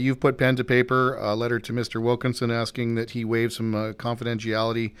You've put pen to paper, a letter to Mr. Wilkinson asking that he waive some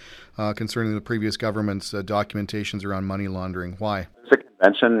confidentiality concerning the previous government's documentations around money laundering. Why? There's a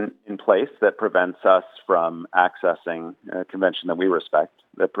convention in place that prevents us from accessing, a convention that we respect,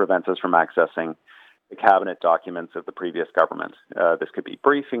 that prevents us from accessing the cabinet documents of the previous government. This could be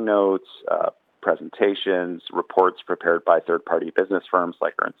briefing notes, presentations, reports prepared by third-party business firms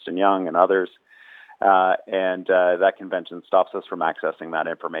like Ernst & Young and others. And that convention stops us from accessing that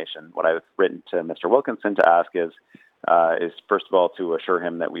information. What I've written to Mr. Wilkinson to ask is first of all, to assure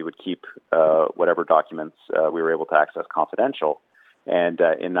him that we would keep whatever documents we were able to access confidential. And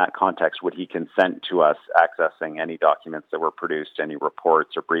in that context, would he consent to us accessing any documents that were produced, any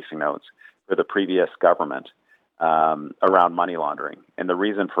reports or briefing notes for the previous government around money laundering? And the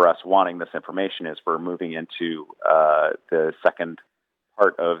reason for us wanting this information is we're moving into the second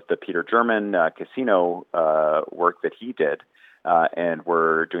part of the Peter German casino work that he did. And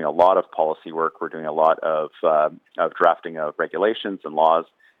we're doing a lot of policy work. We're doing a lot of drafting of regulations and laws.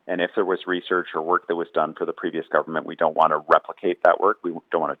 And if there was research or work that was done for the previous government, we don't want to replicate that work. We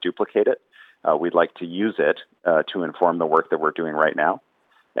don't want to duplicate it. We'd like to use it to inform the work that we're doing right now.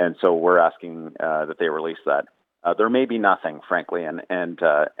 And so we're asking that they release that. There may be nothing, frankly, and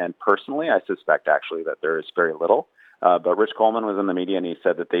personally, I suspect actually that there is very little. But Rich Coleman was in the media and he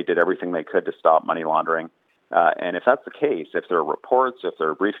said that they did everything they could to stop money laundering. And if that's the case, if there are reports, if there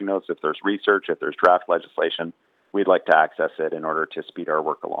are briefing notes, if there's research, if there's draft legislation, we'd like to access it in order to speed our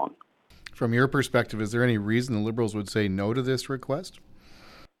work along. From your perspective, is there any reason the Liberals would say no to this request?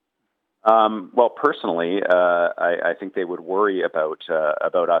 Well, personally, I think they would worry about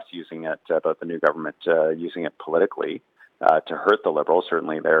us using it, about the new government using it politically to hurt the Liberals.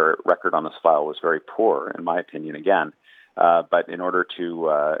 Certainly, their record on this file was very poor, in my opinion, again. But in order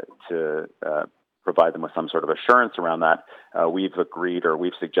to provide them with some sort of assurance around that, we've agreed or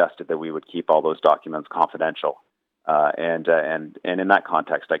we've suggested that we would keep all those documents confidential. And in that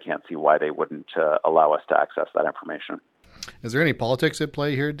context, I can't see why they wouldn't allow us to access that information. Is there any politics at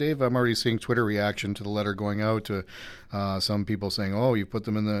play here, Dave? I'm already seeing Twitter reaction to the letter going out to some people saying, "Oh, you put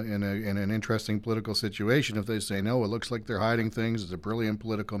them in an interesting political situation." If they say no, it looks like they're hiding things. It's a brilliant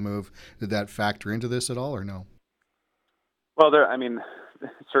political move. Did that factor into this at all, or no? Well,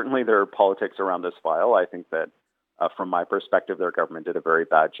 certainly there are politics around this file. I think that from my perspective, their government did a very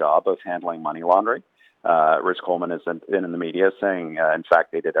bad job of handling money laundering. Rich Coleman has been in the media saying, in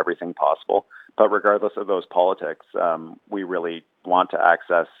fact, they did everything possible. But regardless of those politics, we really want to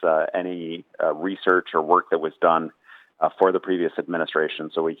access any research or work that was done for the previous administration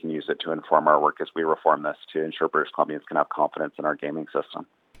so we can use it to inform our work as we reform this to ensure British Columbians can have confidence in our gaming system.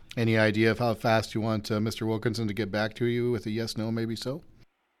 Any idea of how fast you want Mr. Wilkinson to get back to you with a yes, no, maybe so?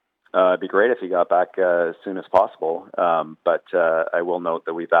 It'd be great if he got back as soon as possible. But I will note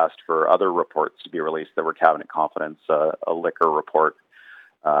that we've asked for other reports to be released that were cabinet confidence, a liquor report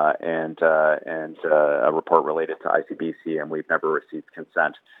and a report related to ICBC, and we've never received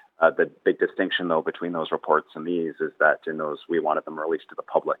consent. The big distinction, though, between those reports and these is that in those we wanted them released to the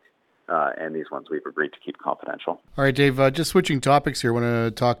public. And these ones we've agreed to keep confidential. All right, Dave, just switching topics here, I want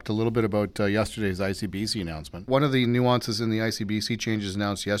to talk a little bit about yesterday's ICBC announcement. One of the nuances in the ICBC changes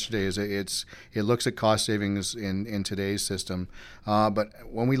announced yesterday is it looks at cost savings in today's system. But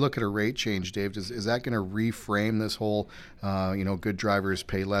when we look at a rate change, Dave, is that going to reframe this whole, good drivers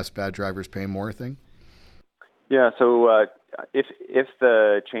pay less, bad drivers pay more thing? Yeah, so if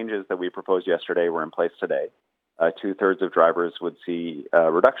the changes that we proposed yesterday were in place today, 2/3 of drivers would see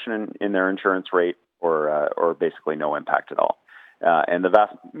a reduction in their insurance rate or basically no impact at all. And the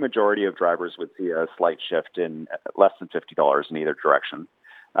vast majority of drivers would see a slight shift in less than $50 in either direction.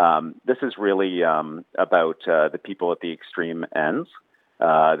 This is really about the people at the extreme ends.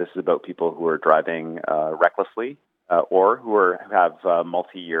 This is about people who are driving recklessly or who have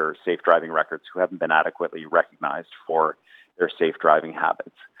multi-year safe driving records who haven't been adequately recognized for their safe driving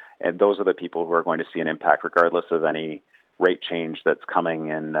habits. And those are the people who are going to see an impact regardless of any rate change that's coming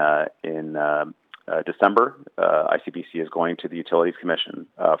in December. ICBC is going to the Utilities Commission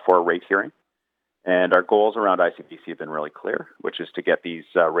for a rate hearing. And our goals around ICBC have been really clear, which is to get these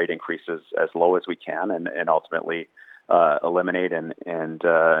rate increases as low as we can and ultimately eliminate and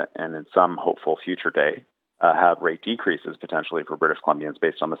in some hopeful future day have rate decreases potentially for British Columbians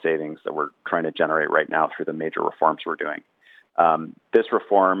based on the savings that we're trying to generate right now through the major reforms we're doing. This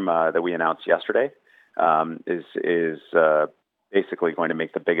reform that we announced yesterday is basically going to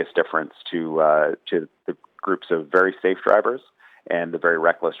make the biggest difference to the groups of very safe drivers and the very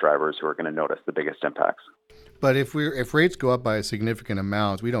reckless drivers who are going to notice the biggest impacts. But if rates go up by a significant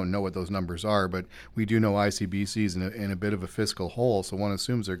amount, we don't know what those numbers are, but we do know ICBC is in a bit of a fiscal hole, so one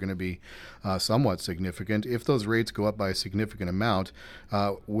assumes they're going to be somewhat significant. If those rates go up by a significant amount,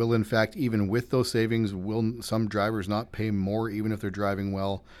 will in fact, even with those savings, will some drivers not pay more, even if they're driving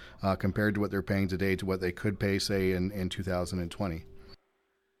well, compared to what they're paying today to what they could pay, say, in 2020?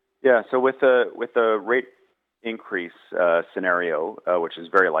 Yeah, so with the rate increase scenario, which is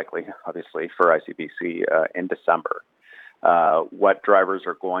very likely, obviously, for ICBC in December, what drivers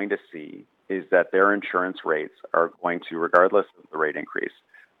are going to see is that their insurance rates are going to, regardless of the rate increase,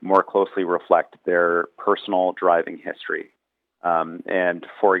 more closely reflect their personal driving history. And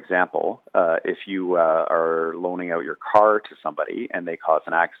for example, if you are loaning out your car to somebody and they cause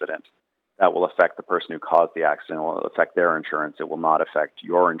an accident, that will affect the person who caused the accident. It will affect their insurance. It will not affect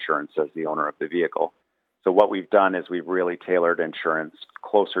your insurance as the owner of the vehicle. So what we've done is we've really tailored insurance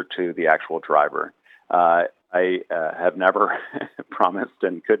closer to the actual driver. I have never promised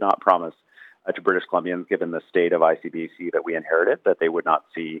and could not promise to British Columbians, given the state of ICBC that we inherited, that they would not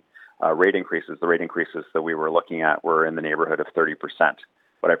see rate increases. The rate increases that we were looking at were in the neighborhood of 30%.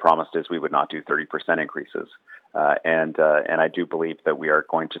 What I promised is we would not do 30% increases. And I do believe that we are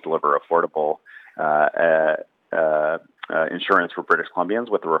going to deliver affordable insurance for British Columbians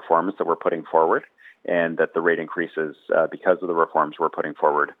with the reforms that we're putting forward, and that the rate increases, because of the reforms we're putting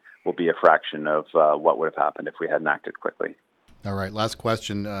forward, will be a fraction of what would have happened if we hadn't acted quickly. All right, last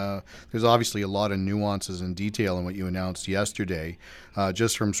question. There's obviously a lot of nuances and detail in what you announced yesterday.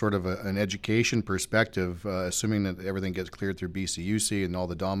 Just from sort of an education perspective, assuming that everything gets cleared through BCUC and all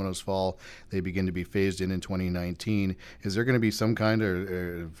the dominoes fall, they begin to be phased in 2019. Is there going to be some kind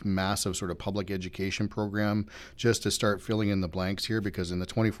of massive sort of public education program just to start filling in the blanks here? Because in the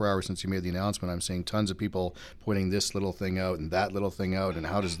 24 hours since you made the announcement, I'm seeing tons of people pointing this little thing out and that little thing out, and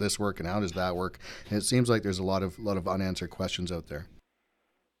how does this work and how does that work? And it seems like there's a lot of unanswered questions out there.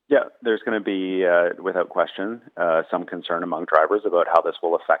 Yeah, there's going to be, without question, some concern among drivers about how this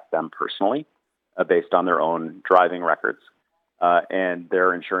will affect them personally based on their own driving records. And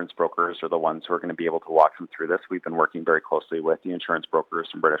their insurance brokers are the ones who are going to be able to walk them through this. We've been working very closely with the insurance brokers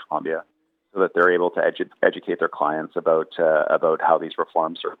from British Columbia so that they're able to educate their clients about how these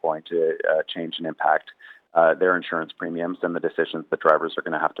reforms are going to change and impact their insurance premiums and the decisions that drivers are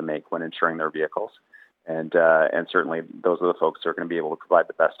going to have to make when insuring their vehicles. And certainly those are the folks who are going to be able to provide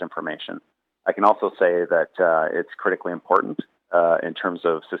the best information. I can also say that it's critically important in terms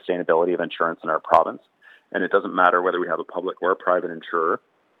of sustainability of insurance in our province. And it doesn't matter whether we have a public or a private insurer,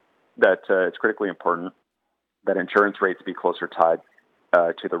 that it's critically important that insurance rates be closer tied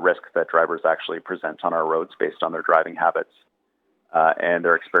to the risk that drivers actually present on our roads based on their driving habits and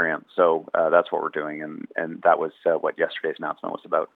their experience. So that's what we're doing. And that was what yesterday's announcement was about.